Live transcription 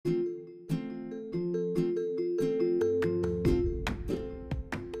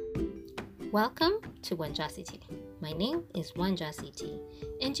Welcome to Wanjasity. My name is Wanjasity,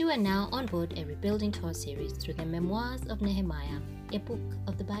 and you are now on board a Rebuilding Tour series through the Memoirs of Nehemiah, a book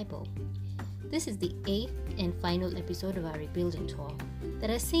of the Bible. This is the 8th and final episode of our Rebuilding Tour that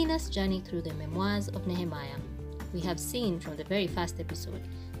has seen us journey through the Memoirs of Nehemiah. We have seen from the very first episode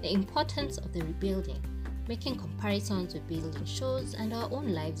the importance of the rebuilding, making comparisons with building shows and our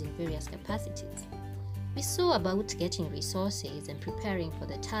own lives in various capacities. We saw about getting resources and preparing for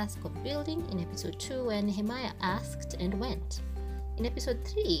the task of building in episode 2 where Nehemiah asked and went. In episode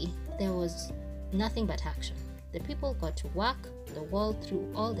 3, there was nothing but action. The people got to work the wall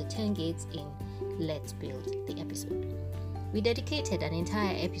through all the 10 gates in Let's Build the episode. We dedicated an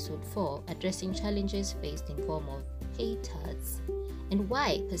entire episode 4 addressing challenges faced in form of haters and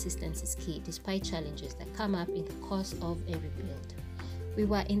why persistence is key despite challenges that come up in the course of a rebuild. We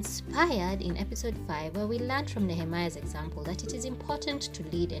were inspired in episode 5 where we learned from Nehemiah's example that it is important to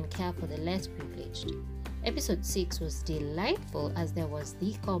lead and care for the less privileged. Episode 6 was delightful as there was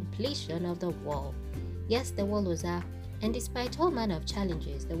the completion of the wall. Yes, the wall was up, and despite all manner of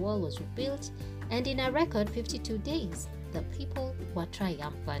challenges, the wall was rebuilt, and in a record 52 days, the people were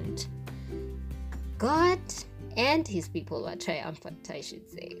triumphant. God and his people were triumphant, I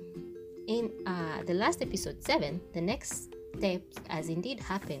should say. In the last episode 7, the next steps, as indeed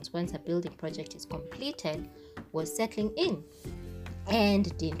happens once a building project is completed, was settling in.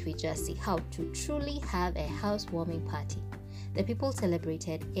 And didn't we just see how to truly have a housewarming party? The people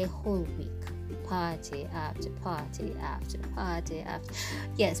celebrated a whole week, party after party after party after.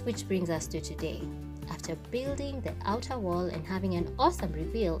 Yes, which brings us to today. After building the outer wall and having an awesome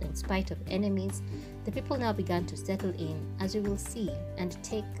reveal in spite of enemies, the people now began to settle in, as we will see, and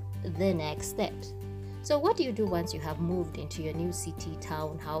take the next steps. So what do you do once you have moved into your new city,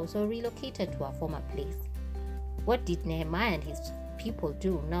 town, house, or relocated to a former place? What did Nehemiah and his people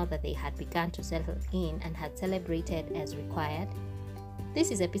do now that they had begun to settle in and had celebrated as required? This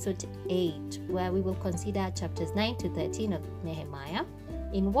is episode 8, where we will consider chapters 9 to 13 of Nehemiah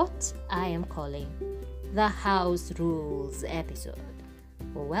in what I am calling the House Rules episode.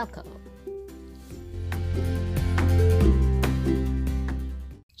 Welcome.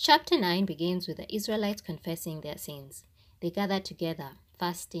 Chapter 9 begins with the Israelites confessing their sins. They gathered together,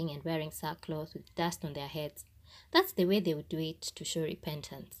 fasting and wearing sackcloth with dust on their heads. That's the way they would do it to show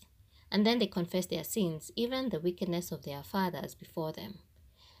repentance. And then they confess their sins, even the wickedness of their fathers before them.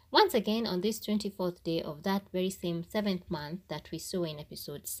 Once again, on this 24th day of that very same 7th month that we saw in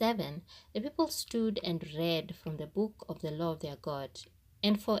episode 7, the people stood and read from the book of the law of their God.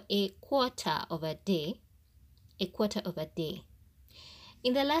 And for a quarter of a day.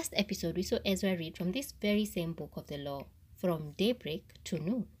 In the last episode, we saw Ezra read from this very same book of the law, from daybreak to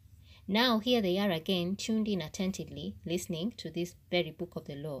noon. Now, here they are again, tuned in attentively, listening to this very book of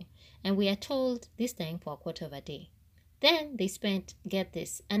the law, and we are told this time for a quarter of a day. Then they spent, get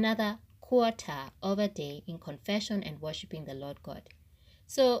this, another quarter of a day in confession and worshipping the Lord God.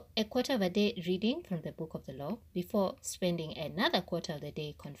 So, a quarter of a day reading from the book of the law, before spending another quarter of the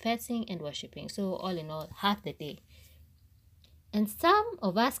day confessing and worshipping. So, all in all, half the day. And some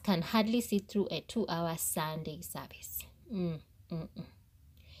of us can hardly sit through a 2-hour Sunday service. The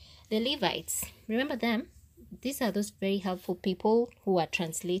Levites, remember them? These are those very helpful people who are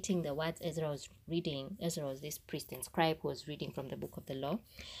translating the words Ezra was reading. Ezra was this priest and scribe who was reading from the book of the law.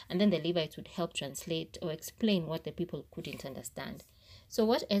 And then the Levites would help translate or explain what the people couldn't understand. So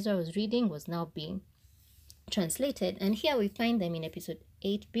what Ezra was reading was now being translated. And here we find them in episode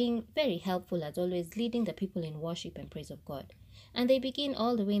 8 being very helpful as always, leading the people in worship and praise of God. And they begin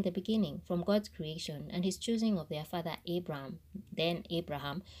all the way in the beginning, from God's creation and his choosing of their father Abraham,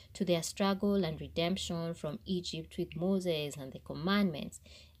 to their struggle and redemption from Egypt with Moses and the commandments.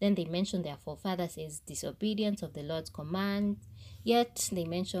 Then they mention their forefathers' disobedience of the Lord's command. Yet they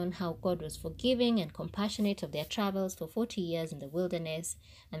mention how God was forgiving and compassionate of their travels for 40 years in the wilderness,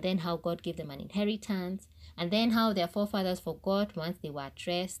 and then how God gave them an inheritance, and then how their forefathers forgot once they were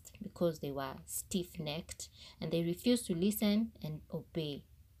addressed because they were stiff-necked and they refused to listen and obey.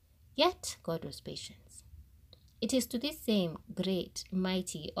 Yet God was patient. It is to this same great,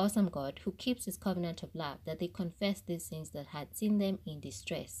 mighty, awesome God who keeps his covenant of love that they confess these sins that had seen them in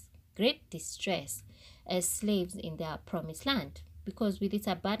distress, great distress, as slaves in their promised land, because with its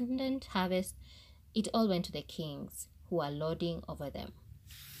abundant harvest, it all went to the kings who are lording over them.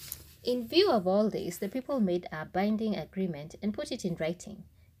 In view of all this, the people made a binding agreement and put it in writing.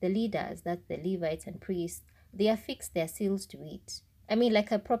 The leaders, that's the Levites and priests, they affixed their seals to it.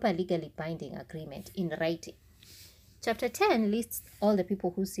 Like a proper legally binding agreement in writing. Chapter 10 lists all the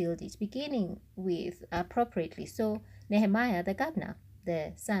people who sealed it, beginning with, appropriately so, Nehemiah the governor.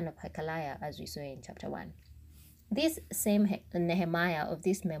 the son of Hekeliah, as we saw in chapter 1. This same Nehemiah of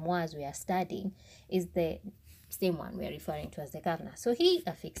these memoirs we are studying is the same one we are referring to as the governor. So he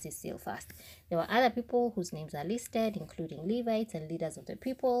affixed his seal first. There were other people whose names are listed, including Levites and leaders of the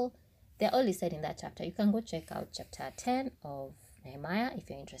people. They're all listed in that chapter. You can go check out chapter 10 of Nehemiah if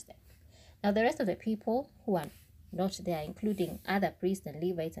you're interested. Now the rest of the people who are not there, including other priests and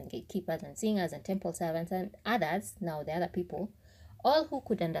Levites and gatekeepers and singers and temple servants and others, now the other people, all who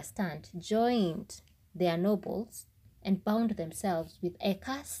could understand, joined their nobles and bound themselves with a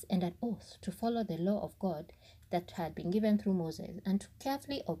curse and an oath to follow the law of God that had been given through Moses and to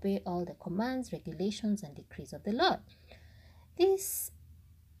carefully obey all the commands, regulations, and decrees of the Lord. These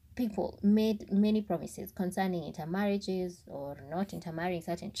people made many promises concerning intermarriages or not intermarrying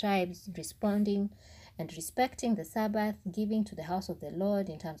certain tribes, responding and respecting the Sabbath, giving to the house of the Lord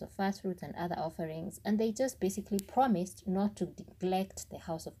in terms of first fruits and other offerings, and they just basically promised not to neglect the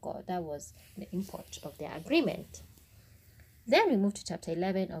house of God. That was the import of their agreement. Then we move to chapter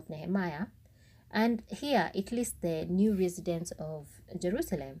 11 of Nehemiah, and here it lists the new residents of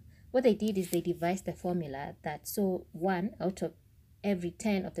Jerusalem. What they did is they devised a formula that so 1 out of every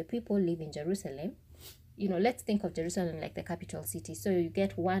 10 of the people live in Jerusalem. Let's think of Jerusalem like the capital city. So you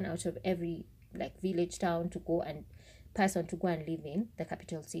get 1 out of every village, town to go and person to go and live in the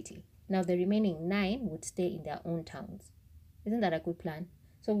capital city. Now the remaining 9 would stay in their own towns. Isn't that a good plan?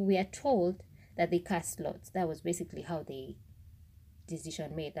 So we are told that they cast lots. That was basically how they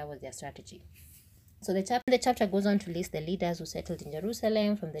decision made. That was their strategy. So the chapter goes on to list the leaders who settled in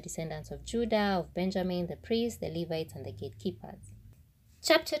Jerusalem from the descendants of Judah, of Benjamin, the priests, the Levites, and the gatekeepers.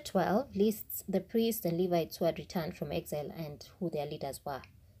 Chapter 12 lists the priests and Levites who had returned from exile and who their leaders were.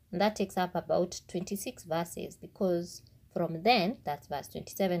 And that takes up about 26 verses, because from then, that's verse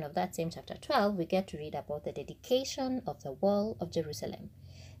 27 of that same chapter 12, we get to read about the dedication of the wall of Jerusalem.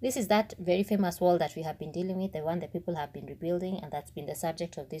 This is that very famous wall that we have been dealing with, the one that people have been rebuilding, and that's been the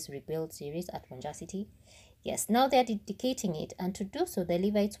subject of this rebuild series at One Yes, now they're dedicating it, and to do so, the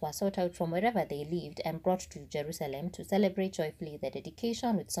Levites were sought out from wherever they lived and brought to Jerusalem to celebrate joyfully the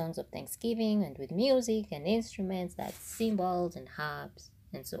dedication with songs of thanksgiving and with music and instruments, like cymbals and harps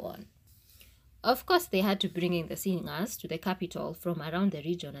and so on. Of course, they had to bring in the singers to the capital from around the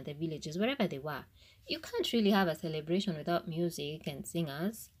region and the villages, wherever they were. You can't really have a celebration without music and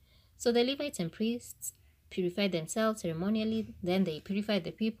singers. So the Levites and priests purified themselves ceremonially, then they purified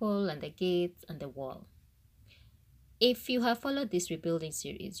the people and the gates and the wall. If you have followed this rebuilding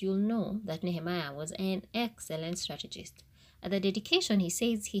series, you'll know that Nehemiah was an excellent strategist. At the dedication, he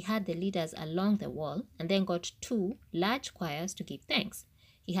says he had the leaders along the wall and then got 2 large choirs to give thanks.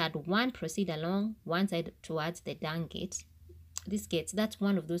 He had one proceed along one side towards the dung gate. This gate, that's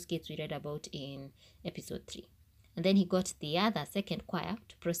one of those gates we read about in episode 3. And then he got the other second choir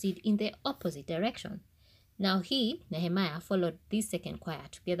to proceed in the opposite direction. Now he, Nehemiah, followed this second choir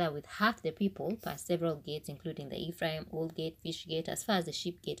together with half the people past several gates, including the Ephraim, Old Gate, Fish Gate, as far as the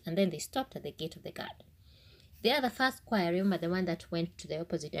Sheep Gate, and then they stopped at the Gate of the Guard. The other first choir, remember the one that went to the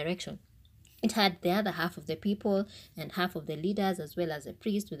opposite direction, it had the other half of the people and half of the leaders, as well as the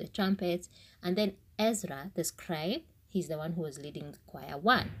priest with the trumpets. And then Ezra, the scribe, he's the one who was leading choir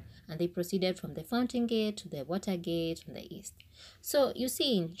 1. And they proceeded from the fountain gate to the water gate from the east. So you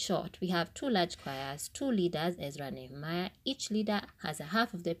see, in short, we have 2 large choirs, 2 leaders, Ezra and Nehemiah. Each leader has a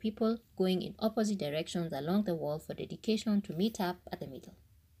half of the people going in opposite directions along the wall for dedication to meet up at the middle.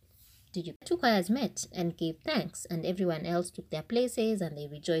 2 choirs met and gave thanks, and everyone else took their places, and they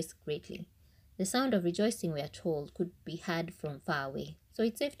rejoiced greatly. The sound of rejoicing, we are told, could be heard from far away. So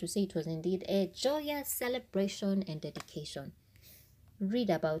it's safe to say it was indeed a joyous celebration and dedication. Read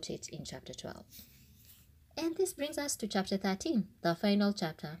about it in chapter 12. And this brings us to chapter 13, the final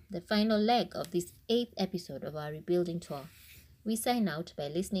chapter, the final leg of this 8th episode of our rebuilding tour. We sign out by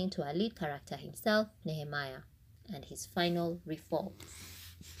listening to our lead character himself, Nehemiah, and his final reforms.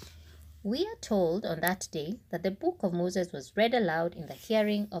 We are told on that day that the book of Moses was read aloud in the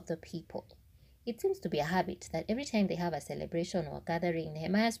hearing of the people. It seems to be a habit that every time they have a celebration or gathering,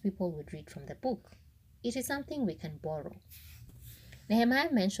 Nehemiah's people would read from the book. It is something we can borrow.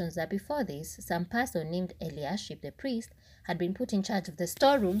 Nehemiah mentions that before this, some person named Eliashib the priest had been put in charge of the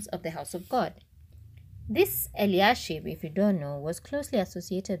storerooms of the house of God. This Eliashib, if you don't know, was closely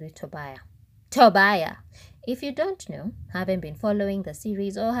associated with Tobiah. Tobiah! If you don't know, haven't been following the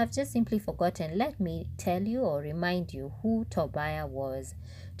series, or have just simply forgotten, let me tell you or remind you who Tobiah was.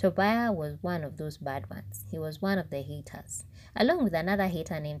 Tobiah was one of those bad ones. He was one of the haters. Along with another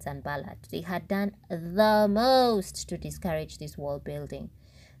hater named Sanballat, they had done the most to discourage this wall building.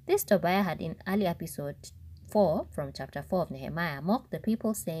 This Tobiah had in early episode 4 from chapter 4 of Nehemiah mocked the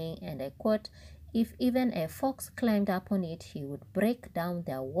people, saying, and I quote, "If even a fox climbed upon it, he would break down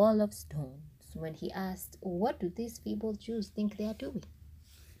their wall of stones." When he asked, what do these feeble Jews think they are doing?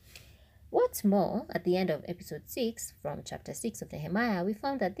 What's more, at the end of episode 6, from chapter 6 of Nehemiah, we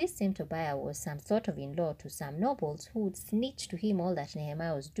found that this same Tobiah was some sort of in-law to some nobles who would snitch to him all that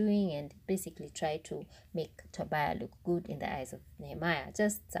Nehemiah was doing and basically try to make Tobiah look good in the eyes of Nehemiah.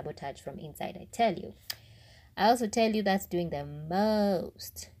 Just sabotage from inside, I tell you. I also tell you that's doing the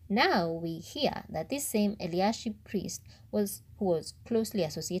most. Now we hear that this same Eliashib priest who was closely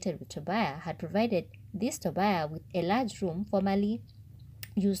associated with Tobiah had provided this Tobiah with a large room formerly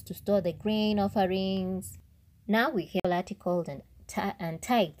used to store the grain offerings. Now we hear articles and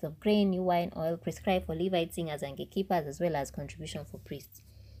tithes of grain, new wine, oil prescribed for Levite singers and gatekeepers, as well as contribution for priests.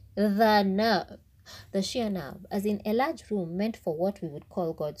 The nerve, the sheer nerve, as in a large room meant for what we would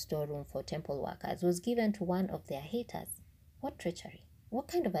call God's storeroom for temple workers, was given to one of their haters. What treachery! What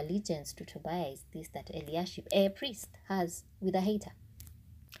kind of allegiance to Tobiah is this that Eliashib, a priest, has with a hater?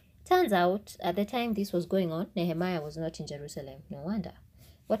 Turns out, at the time this was going on, Nehemiah was not in Jerusalem. No wonder.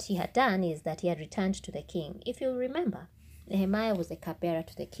 What he had done is that he had returned to the king. If you remember, Nehemiah was the cupbearer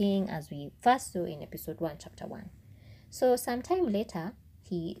to the king, as we first saw in episode 1, chapter 1. So sometime later,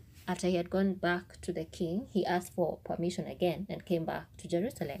 after he had gone back to the king, he asked for permission again and came back to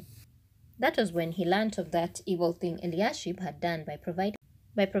Jerusalem. That was when he learnt of that evil thing Eliashib had done by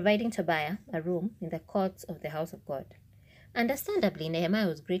providing Tobiah a room in the courts of the house of God. Understandably, Nehemiah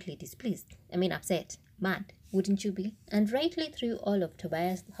was greatly upset, mad, wouldn't you be? And rightly threw all of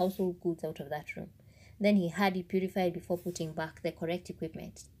Tobiah's household goods out of that room. Then he had it purified before putting back the correct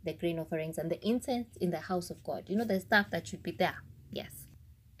equipment, the grain offerings, and the incense in the house of God. You know, the stuff that should be there. Yes.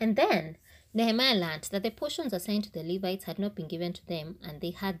 And then Nehemiah learned that the portions assigned to the Levites had not been given to them, and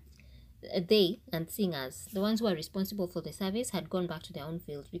they and singers, the ones who are responsible for the service, had gone back to their own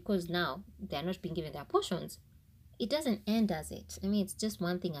fields because now they are not being given their portions. It doesn't end, does it? It's just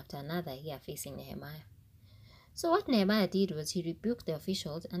one thing after another here facing Nehemiah. So what Nehemiah did was he rebuked the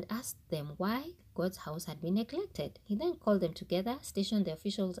officials and asked them why God's house had been neglected. He then called them together, stationed the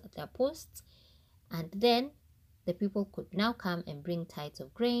officials at their posts, and then the people could now come and bring tithes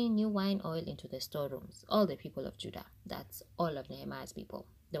of grain, new wine, oil into the storerooms. All the people of Judah. That's all of Nehemiah's people,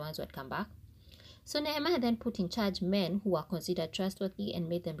 the ones who had come back. So Nehemiah then put in charge men who were considered trustworthy and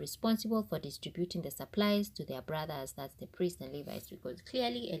made them responsible for distributing the supplies to their brothers, that's the priests and Levites, because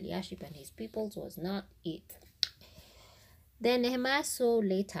clearly Eliashib and his people was not it. Then Nehemiah saw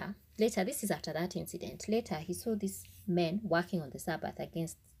later, this is after that incident, later he saw these men working on the Sabbath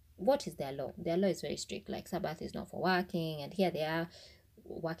against, what is their law? Their law is very strict, like Sabbath is not for working, and here they are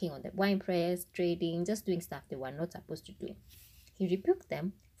working on the wine press, trading, just doing stuff they were not supposed to do. He rebuked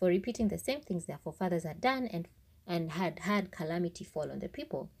them for repeating the same things their forefathers had done and had calamity fall on the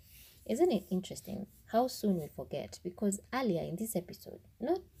people. Isn't it interesting how soon we forget? Because earlier in this episode,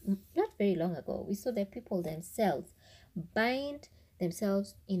 not very long ago, we saw the people themselves bind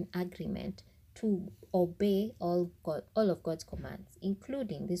themselves in agreement to obey all of God's commands,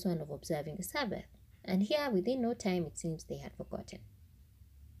 including this one of observing the Sabbath. And here, within no time, it seems they had forgotten.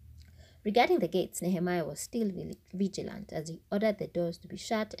 Regarding the gates, Nehemiah was still vigilant as he ordered the doors to be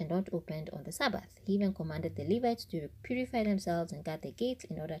shut and not opened on the Sabbath. He even commanded the Levites to purify themselves and guard the gates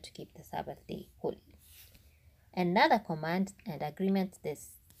in order to keep the Sabbath day holy. Another command and agreement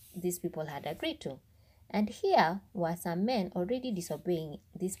these people had agreed to. And here were some men already disobeying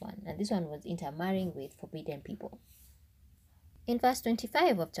this one, and this one was intermarrying with forbidden people. In verse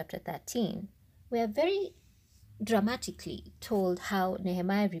 25 of chapter 13, we are very dramatically told how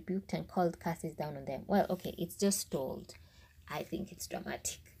Nehemiah rebuked and called curses down on them. Well, okay, it's just told. I think it's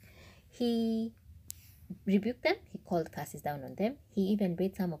dramatic. He rebuked them, he called curses down on them. He even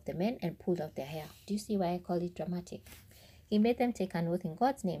bathed some of the men and pulled out their hair. Do you see why I call it dramatic? He made them take an oath in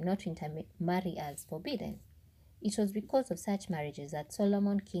God's name not to intermarry as forbidden. It was because of such marriages that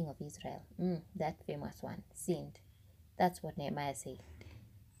Solomon, king of Israel, that famous one, sinned. That's what Nehemiah said.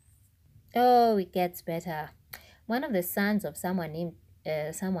 Oh, it gets better. One of the sons of someone named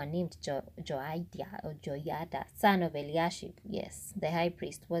Joiada, son of Eliashib, yes, the high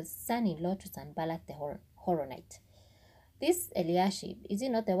priest, was son-in-law to Sanballat the Horonite. This Eliashib, is he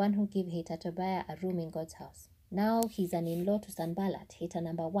not the one who gave hater Tobiah a room in God's house? Now he's an in-law to Sanballat, hater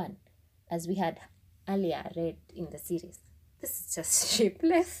number 1, as we had earlier read in the series. This is just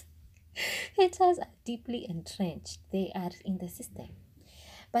shapeless. Haters are deeply entrenched. They are in the system.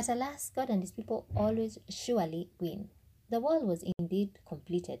 But alas, God and his people always surely win. The wall was indeed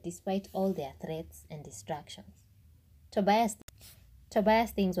completed despite all their threats and distractions. Tobiah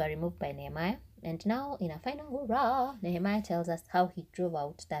Tobiah's things were removed by Nehemiah, and now, in a final hurrah, Nehemiah tells us how he drove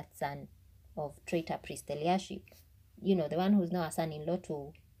out that son of traitor priest Eliashib. You know, the one who's now a son-in-law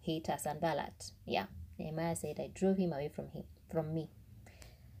to hater Sanballat. Yeah, Nehemiah said, I drove him away from me.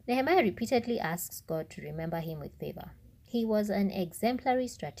 Nehemiah repeatedly asks God to remember him with favor. He was an exemplary,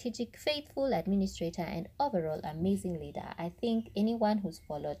 strategic, faithful administrator, and overall amazing leader. I think anyone who's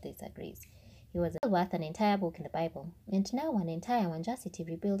followed this agrees. He was worth an entire book in the Bible, and now an entire One Jah City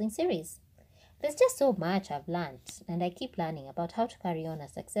rebuilding series. There's just so much I've learned, and I keep learning about how to carry on a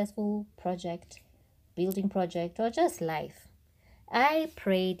successful project, building project, or just life. I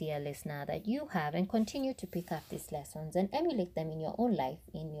pray, dear listener, that you have and continue to pick up these lessons and emulate them in your own life,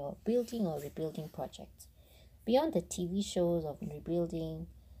 in your building or rebuilding projects. Beyond the TV shows of rebuilding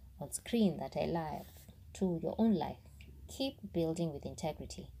on screen that I love, to your own life, keep building with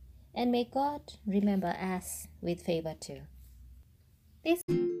integrity. And may God remember us with favor too. This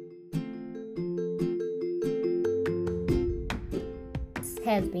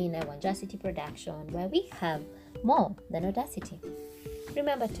has been a One Jah City production where we have more than audacity.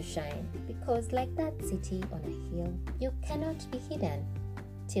 Remember to shine, because like that city on a hill, you cannot be hidden.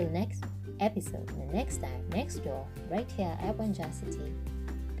 Till next episode, the next time, next door, right here at One Jah City,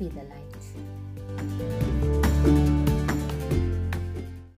 be the light.